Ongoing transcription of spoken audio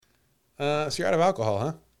So you're out of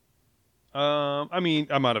alcohol, huh? I mean,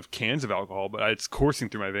 I'm out of cans of alcohol, but it's coursing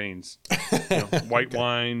through my veins. White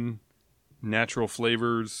wine, natural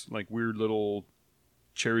flavors, like weird little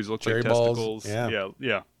cherries look Cherry like balls. testicles.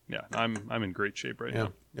 Yeah. Yeah. I'm in great shape right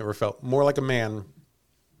now. Never felt more like a man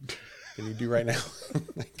than you do right now.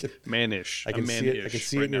 Manish. I can see it. I can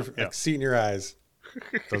see right it. I can see it in your eyes.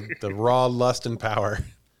 The raw lust and power.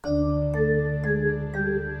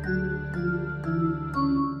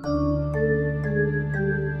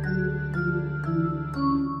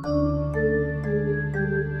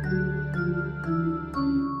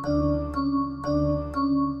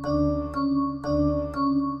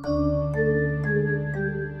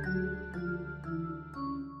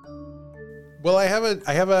 Well, I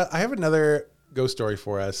have another ghost story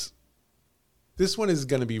for us. This one is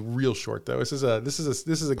going to be real short, though. This is a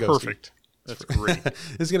ghostie. Perfect. That's great.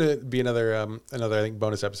 This is going to be another I think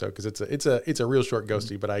bonus episode because it's a real short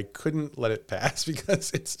ghostie, but I couldn't let it pass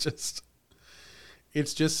because it's just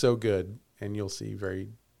so good, and you'll see very,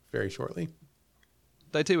 very shortly.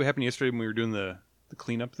 Did I tell you what happened yesterday when we were doing the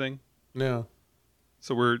cleanup thing? No.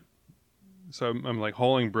 So I'm like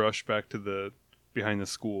hauling brush back to behind the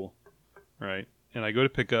school, right? And I go to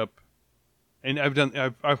pick up, and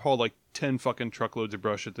I've hauled like 10 fucking truckloads of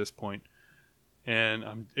brush at this point, and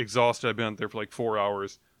I'm exhausted. I've been out there for like 4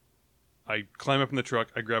 hours. I climb up in the truck,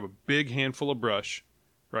 I grab a big handful of brush,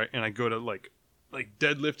 right, and I go to like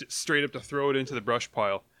deadlift it straight up to throw it into the brush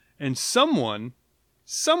pile, and someone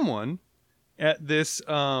at this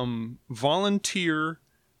volunteer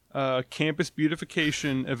campus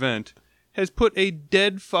beautification event has put a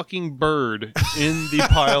dead fucking bird in the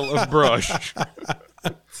pile of brush.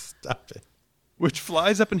 Stop it. Which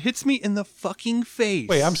flies up and hits me in the fucking face.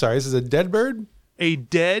 Wait, I'm sorry. This is a dead bird? A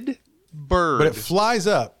dead bird. But it flies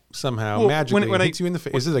up somehow magically when and hits you in the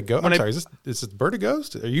face. Is this a ghost? I'm sorry. Is this bird a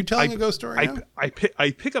ghost? Are you telling a ghost story now? I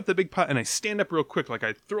pick up the big pile and I stand up real quick. Like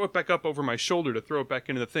I throw it back up over my shoulder to throw it back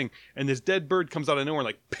into the thing. And this dead bird comes out of nowhere,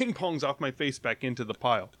 like ping pongs off my face back into the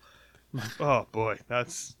pile. Oh boy,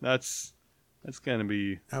 that's gonna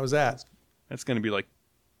be. How was that? That's gonna be like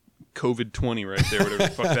COVID-20 right there, whatever the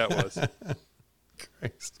fuck that was.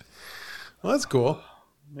 Christ. Well, that's cool.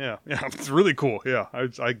 Yeah, it's really cool. Yeah,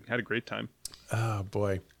 I had a great time. Oh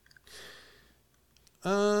boy.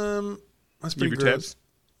 That's pretty gross. Tabs?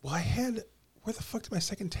 Well, where the fuck did my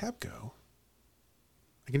second tab go?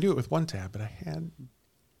 I can do it with one tab, but I had.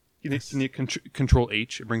 You need Control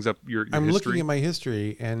H. It brings up your I'm history. looking at my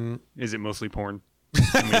history, and is it mostly porn?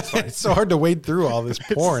 I mean, it's so hard to wade through all this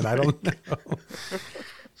porn. I don't know.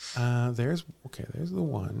 There's the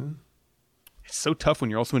one. It's so tough when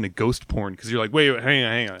you're also into ghost porn because you're like, wait,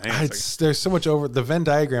 hang on. There's so much over the Venn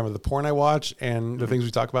diagram of the porn I watch and the things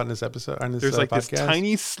we talk about in this episode. There's like podcast. this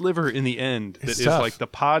tiny sliver in the end that is tough. like the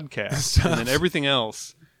podcast, and then everything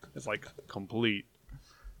else is like complete.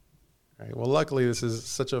 All right. Well, luckily this is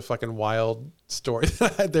such a fucking wild story.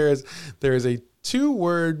 there is a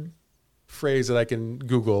 2-word phrase that I can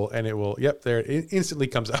Google and it will. Yep, there it instantly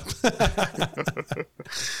comes up.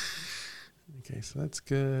 Okay, so that's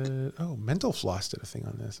good. Oh, Mental Floss did a thing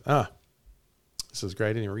on this. This is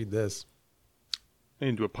great. I didn't even read this. They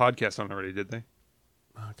didn't do a podcast on it already, did they?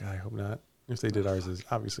 Oh, God, I hope not. If they did, ours is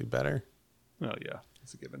obviously better. Oh, yeah.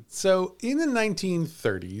 That's a given. So, in the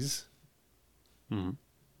 1930s,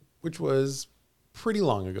 which was pretty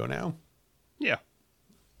long ago now. Yeah. I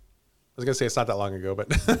was going to say it's not that long ago, but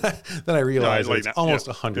then I realized it's almost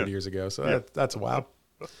 100 years ago. So that's a while.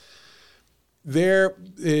 There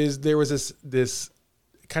was this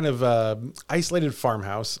kind of isolated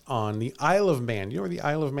farmhouse on the Isle of Man. You know where the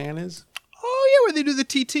Isle of Man is? Oh, yeah, where they do the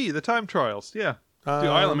TT, the time trials. Yeah. The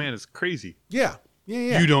Isle of Man is crazy. Yeah.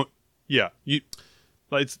 You don't... Yeah.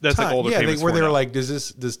 That's time, like all they're famous for where they were now. like,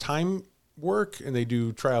 does time work? And they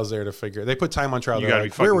do trials there to figure... They put time on trial. You gotta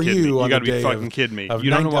like, be where were fucking kidding you me. on You the gotta day be fucking kidding me.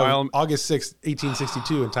 You don't know August 6th,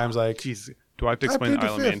 1862, and time's like... Jeez, do I have to explain the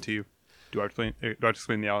Isle of Man to you? Do I have to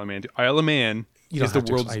explain the Isle of Man to you? Isle of Man is the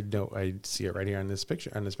world's... I know. I see it right here on this picture,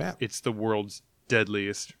 on this map. It's the world's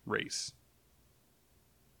deadliest race.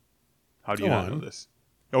 How do you not know this?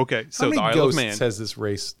 Okay, so the Isle of Man has this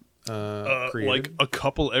race created? like a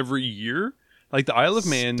couple every year. Like the Isle of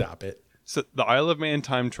Man. Stop it. So the Isle of Man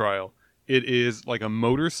time trial. It is like a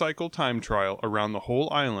motorcycle time trial around the whole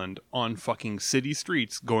island on fucking city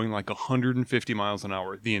streets, going like 150 miles an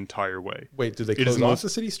hour the entire way. Wait, do they close off the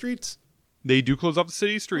city streets? They do close off the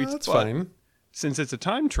city streets. Well, that's fine. Since it's a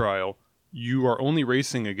time trial, you are only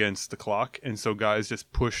racing against the clock, and so guys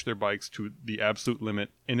just push their bikes to the absolute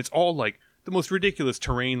limit, and it's all like the most ridiculous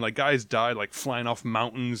terrain. Like guys die like flying off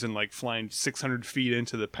mountains and like flying 600 feet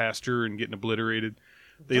into the pasture and getting obliterated.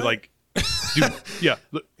 They like Dude, yeah.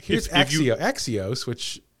 Look, Here's Axios,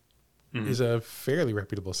 which is a fairly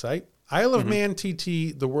reputable site. Isle of Man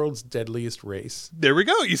TT, the world's deadliest race. There we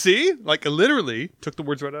go. You see? Like, I literally took the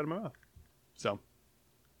words right out of my mouth. So.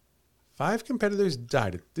 5 competitors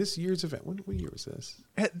died at this year's event. What year was this?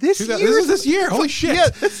 At this year? This is this year. Holy shit.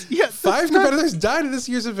 Yeah, 5 competitors died at this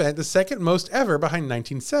year's event, the second most ever behind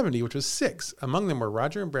 1970, which was 6. Among them were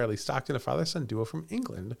Roger and Bradley Stockton, a father-son duo from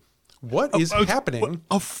England. What is happening?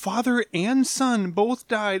 A father and son both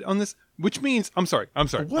died on this, which means, I'm sorry.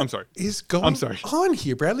 What is going on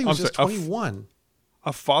here? Bradley was just 21.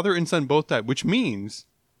 A father and son both died, which means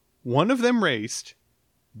one of them raced,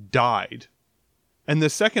 died. And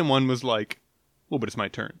the second one was like, oh, but it's my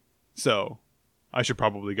turn. So I should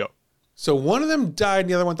probably go. So one of them died, and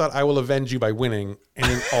the other one thought, I will avenge you by winning, and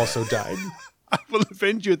then also died. I will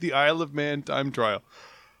avenge you at the Isle of Man time trial.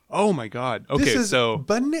 Oh, my God. Okay,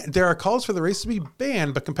 there are calls for the race to be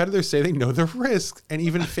banned, but competitors say they know the risks, and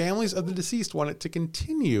even families of the deceased want it to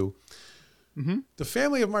continue. The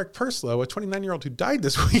family of Mark Purslow, a 29-year-old who died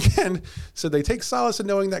this weekend, said they take solace in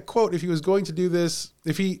knowing that, quote, if he was going to do this,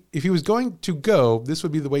 if he was going to go, this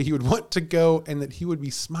would be the way he would want to go, and that he would be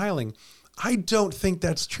smiling. I don't think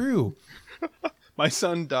that's true. My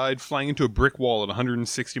son died flying into a brick wall at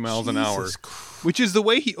 160 miles an hour, which is the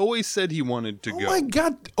way he always said he wanted to go. Oh, my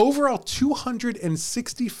God. Overall,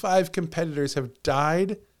 265 competitors have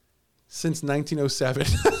died since 1907.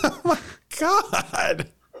 Oh, my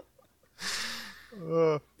God.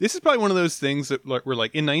 This is probably one of those things that were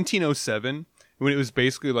like in 1907 when it was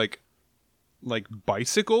basically like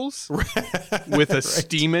bicycles with a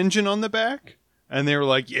steam engine on the back, and they were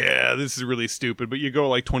like, yeah, this is really stupid, but you go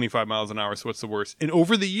like 25 miles an hour, so what's the worst? And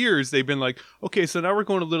over the years they've been like, okay, so now we're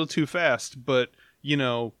going a little too fast, but you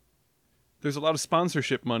know, there's a lot of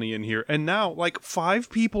sponsorship money in here, and now like 5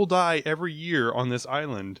 people die every year on this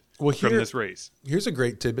island from this race. Here's a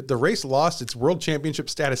great tidbit. The race lost its world championship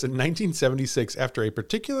status in 1976 after a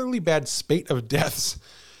particularly bad spate of deaths,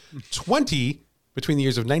 20 between the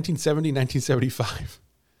years of 1970 and 1975.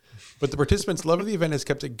 But the participants' love of the event has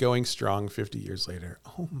kept it going strong 50 years later.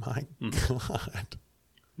 Oh, my God.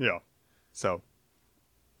 Yeah. So,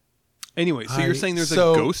 anyway, so you're saying there's a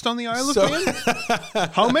ghost on the Isle of Man?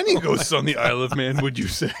 How many ghosts on the Isle of Man would you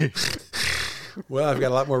say? Well, I've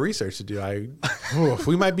got a lot more research to do.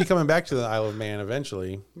 We might be coming back to the Isle of Man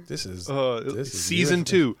eventually. This is season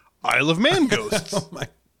 2, Isle of Man ghosts. Oh my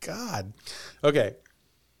God. Okay.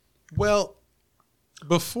 Well,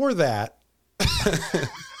 before that,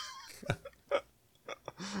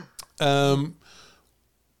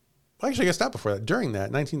 actually, I guess not before that. During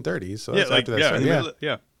that, 1930s. So that's after that.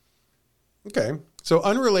 Yeah. Okay. So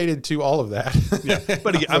unrelated to all of that. Yeah.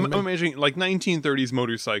 But again, I'm imagining like 1930s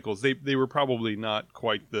motorcycles, they were probably not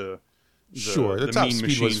quite the top mean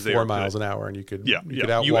speed was 4 miles an hour, and you could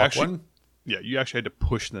outwalk one. Yeah, you actually had to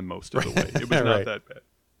push them most of the way. It was not that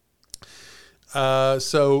bad.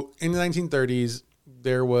 So in the 1930s,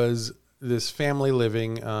 there was this family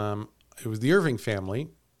living. It was the Irving family,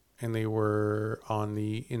 and they were in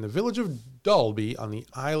the village of Dalby on the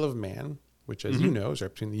Isle of Man, which, as you know, is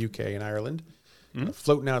right between the UK and Ireland.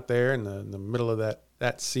 Floating out there in the middle of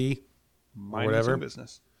that sea, or whatever.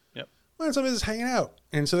 Business. Yep. Minding some business, hanging out.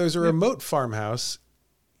 And so there's a remote farmhouse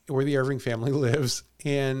where the Irving family lives.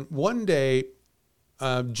 And one day,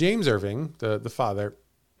 James Irving, the father,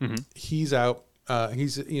 he's out.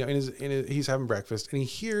 He's he's having breakfast, and he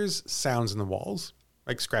hears sounds in the walls,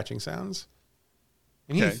 like scratching sounds.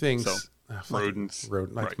 And he thinks, rodents,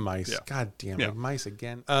 mice. Yeah. God damn it, mice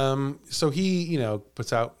again. So he,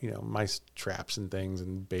 puts out, mice traps and things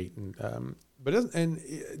and bait, and but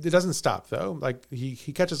it doesn't stop though. Like he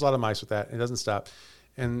catches a lot of mice with that. And it doesn't stop,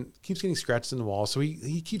 and keeps getting scratches in the wall. So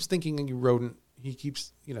he keeps thinking a rodent. He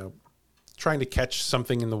keeps trying to catch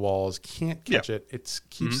something in the walls. Can't catch it. It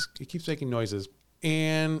keeps making noises,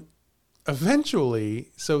 and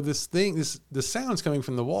eventually, so the sounds coming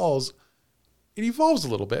from the walls, it evolves a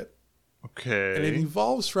little bit. Okay. And it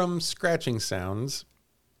evolves from scratching sounds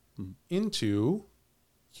into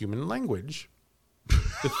human language.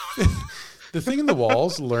 The thing in the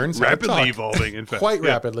walls learns rapidly how to talk. Evolving, in fact. Quite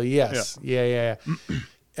rapidly, yes. Yeah.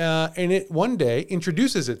 And it one day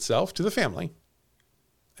introduces itself to the family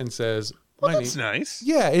and says, that's nice.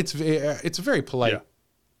 Yeah, it's a very polite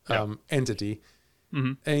entity.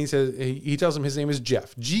 And he says he tells him his name is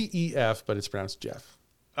Jeff. G-E-F, but it's pronounced Jeff.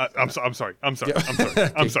 I'm sorry.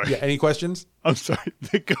 Yeah, any questions? I'm sorry.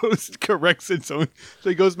 The ghost corrects its own. So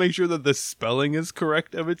he goes make sure that the spelling is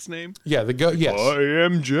correct of its name. Yeah, yes. I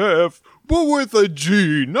am Jeff, but with a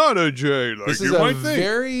G, not a J. Like this is a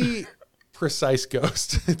very precise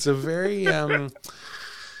ghost. It's a very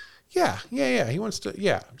Yeah. He wants to.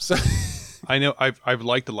 Yeah. So I know I've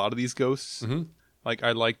liked a lot of these ghosts. Mm-hmm. Like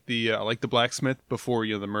I like the blacksmith before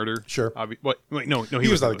the murder. Sure. No, he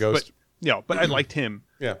was not a ghost. But I liked him.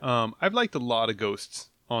 Yeah. I've liked a lot of ghosts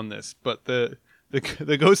on this, but the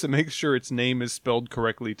ghost that makes sure its name is spelled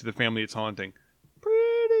correctly to the family it's haunting,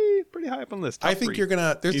 pretty high up on the list. I think you're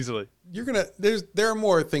gonna easily. There are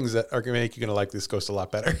more things that are gonna make you gonna like this ghost a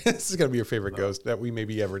lot better. This is gonna be your favorite ghost that we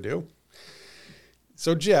maybe ever do.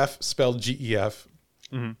 So Jeff, spelled Gef,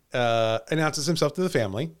 announces himself to the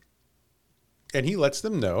family, and he lets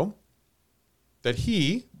them know that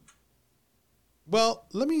he. Well,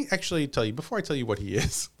 let me actually tell you before I tell you what he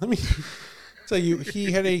is. Let me tell you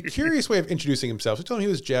he had a curious way of introducing himself. So he told him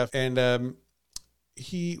he was Jeff, and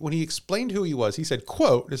when he explained who he was, he said,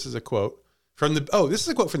 "quote." This is a quote from the. Oh, this is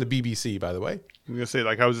a quote from the BBC, by the way. I'm gonna say,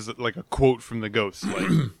 like, how is this like a quote from the ghost? Like,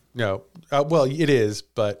 no, well, it is,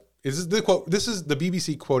 but is this the quote? This is the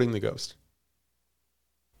BBC quoting the ghost.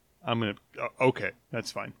 I'm gonna. Okay,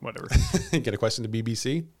 that's fine. Whatever. Get a question to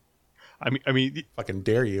BBC. I mean, fucking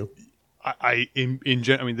dare you? I mean,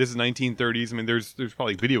 this is 1930s. I mean, there's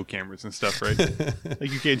probably video cameras and stuff, right?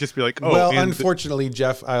 Like, you can't just be like, oh. Well, unfortunately,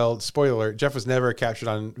 Jeff. Spoiler alert. Jeff was never captured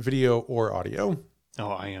on video or audio.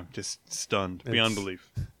 Oh, I am just stunned beyond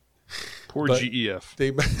belief. Poor but GEF.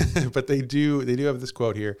 But they do have this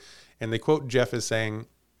quote here, and they quote Jeff as saying,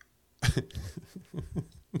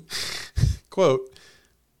 "quote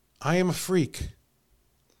I am a freak.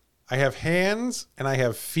 I have hands and I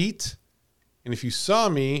have feet, and if you saw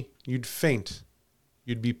me, you'd faint.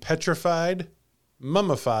 You'd be petrified,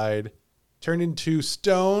 mummified, turned into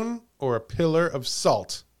stone or a pillar of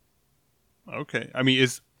salt." Okay. I mean,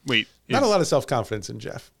 not a lot of self-confidence in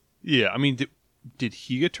Jeff. Yeah. I mean, did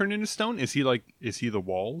he get turned into stone? Is he the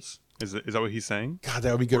walls? Is that what he's saying? God,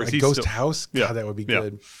 that would be good. A ghost house? God, yeah. That would be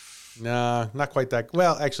good. Nah, not quite that.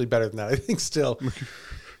 Well, actually better than that, I think still.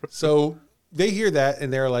 So they hear that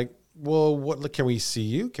and they're like, well, what? Can we see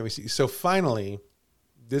you? Can we see you? So finally,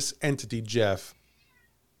 this entity, Jeff,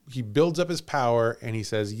 he builds up his power and he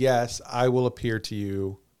says, yes, I will appear to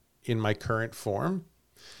you in my current form.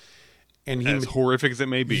 And as horrific as it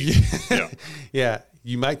may be. Yeah. Yeah.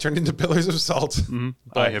 You might turn into pillars of salt. Mm-hmm.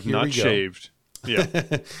 I have not shaved. Yeah.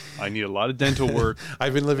 I need a lot of dental work.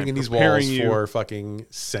 I've been living in these walls for fucking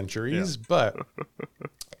centuries, but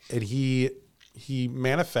and he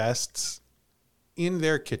manifests in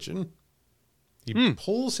their kitchen. He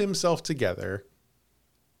pulls himself together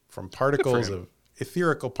from particles of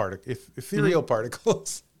ethereal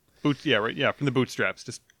particles. From the bootstraps.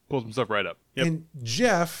 Just pulls himself right up. Yep. And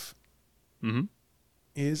Jeff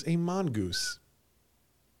is a mongoose.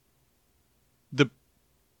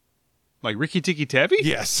 Like Ricky Tikki Tavi?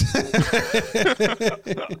 Yes.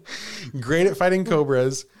 Great at fighting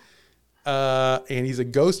cobras. And he's a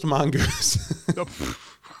ghost mongoose.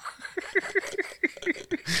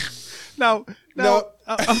 Now,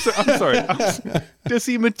 I'm sorry. Does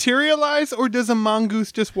he materialize, or does a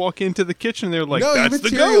mongoose just walk into the kitchen and they're like, no, that's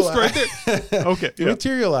the ghost right there? Okay. He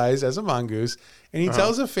materialized as a mongoose, and he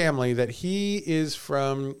tells a family that he is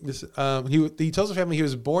from this. He tells a family he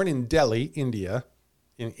was born in Delhi, India,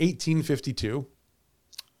 in 1852.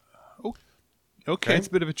 Okay, it's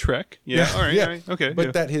a bit of a trek. Yeah. All right. Okay.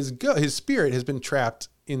 But that his spirit has been trapped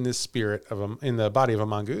in this spirit in the body of a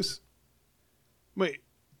mongoose. Wait.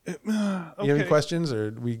 Okay. You have any questions, or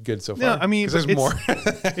are we good so far? No, I mean, there's more.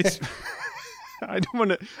 I don't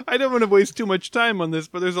want to waste too much time on this,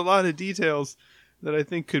 but there's a lot of details that I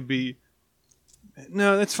think could be.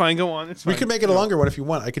 No, that's fine. Go on. It's fine. We could make it a longer one if you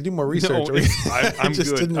want. I could do more research. No, I'm just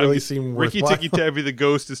good. Didn't really seem Ricky worthwhile. Tikki Tavi the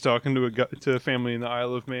ghost is talking to a family in the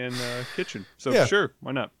Isle of Man kitchen. So sure,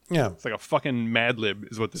 why not? Yeah, it's like a fucking Mad Lib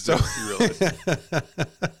is what this is. You realize?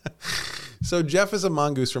 So Jeff is a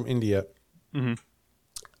mongoose from India.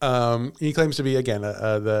 He claims to be again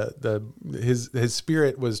his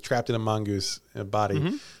spirit was trapped in a mongoose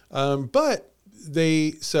body, but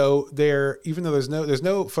they're even though there's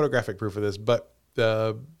no photographic proof of this, but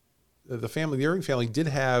the Irving family did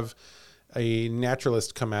have a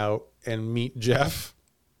naturalist come out and meet Jeff,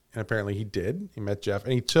 and apparently he did. He met Jeff,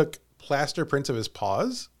 and he took plaster prints of his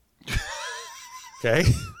paws. Okay,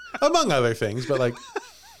 among other things, but like.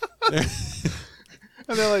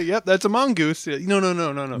 And they're like, "Yep, that's a mongoose." No.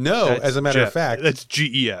 No, as a matter of fact, that's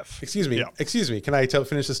GEF. Excuse me. Can I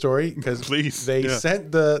finish the story? Because please, they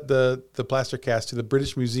sent the plaster cast to the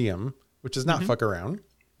British Museum, which does not fuck around.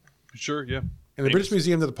 Sure, yeah. And the British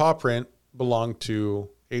Museum, the paw print belonged to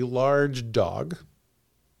a large dog,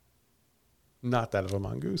 not that of a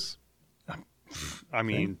mongoose. I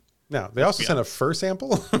mean, now they also sent a fur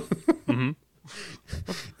sample, and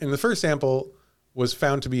the fur sample was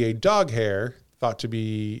found to be a dog hair thought to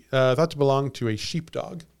belong to a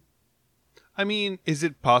sheepdog. I mean, is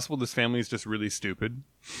it possible this family is just really stupid?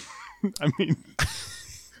 I mean,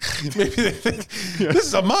 maybe they think this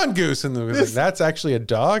is a mongoose, and like, that's actually a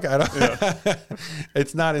dog. I don't. Yeah.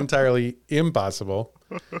 It's not entirely impossible.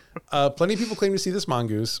 Plenty of people claim to see this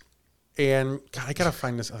mongoose, and God, I gotta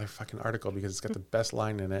find this other fucking article because it's got the best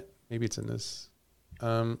line in it. Maybe it's in this.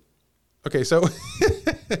 Okay, so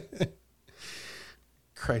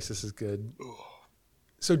Christ, this is good.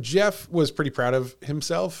 So Jeff was pretty proud of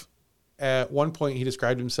himself. At one point, he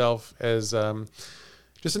described himself as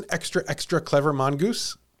just an extra clever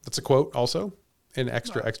mongoose. That's a quote also. An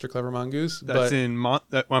extra clever mongoose. That's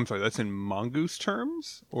that's in mongoose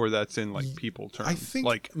terms, or that's in like people terms? I think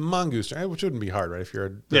like mongoose, which wouldn't be hard, right? If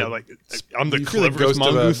you're I'm the cleverest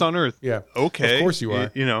mongoose on earth. Yeah. Okay. Of course you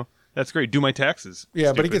are. You know, that's great. Do my taxes.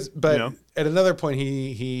 Yeah, Stupid. but at another point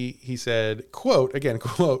he said, quote,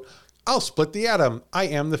 I'll split the atom. I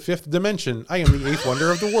am the fifth dimension. I am the eighth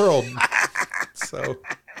wonder of the world. So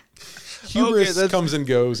hubris comes and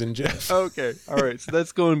goes in Jeff. Okay. All right. So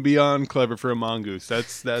that's going beyond clever for a mongoose.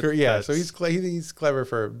 That's so he's clever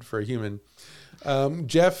for a human.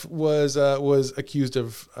 Jeff was accused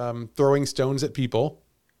of throwing stones at people.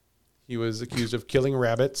 He was accused of killing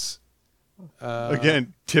rabbits.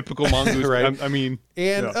 Again, typical mongoose. Right. I mean,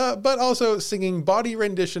 but also singing bawdy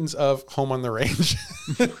renditions of "Home on the Range."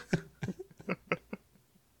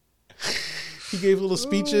 He gave little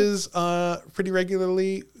speeches pretty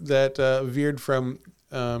regularly that veered from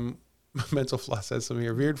mental floss says something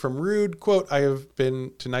here. Veered from rude, quote, I have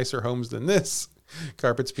been to nicer homes than this.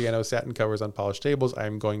 Carpets, piano, satin covers on polished tables. I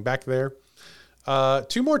am going back there.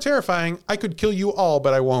 Two more terrifying. I could kill you all,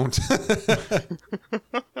 but I won't.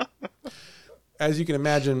 As you can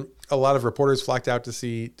imagine, a lot of reporters flocked out to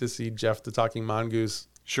see Jeff the talking mongoose.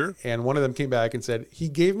 Sure. And one of them came back and said, he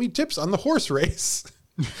gave me tips on the horse race.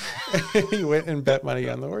 He went and bet money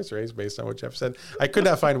on the horse race based on what Jeff said. I could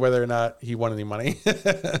not find whether or not he won any money.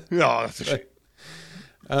 No, that's a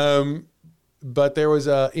shame. But there was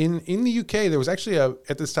in the UK, there was actually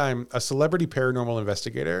at this time a celebrity paranormal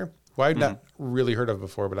investigator who I'd not really heard of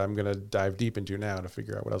before, but I'm going to dive deep into now to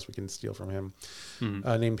figure out what else we can steal from him.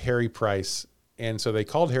 Named Harry Price. And so they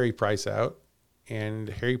called Harry Price out, and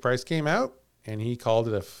Harry Price came out, and he called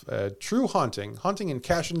it a true haunting in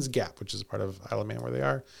Cashin's Gap, which is a part of Isle of Man where they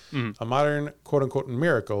are. A modern, quote unquote,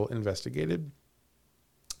 miracle investigated.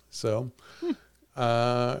 So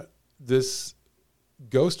this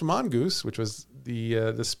ghost mongoose, which was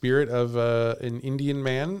the spirit of an Indian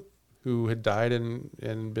man who had died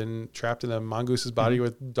and been trapped in a mongoose's body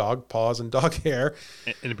with dog paws and dog hair.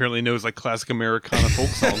 And apparently knows like classic Americana folk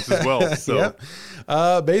songs as well. So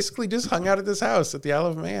basically just hung out at this house at the Isle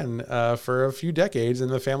of Man for a few decades, and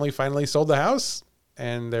the family finally sold the house,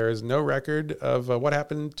 and there is no record of what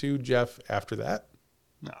happened to Jeff after that.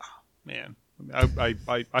 Man.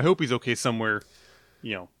 I hope he's okay somewhere,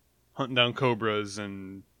 hunting down cobras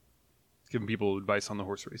and giving people advice on the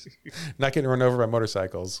horse racing. Not getting run over by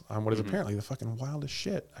motorcycles on what is apparently the fucking wildest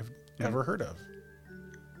shit I've ever heard of.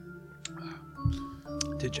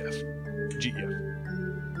 To Jeff. GF.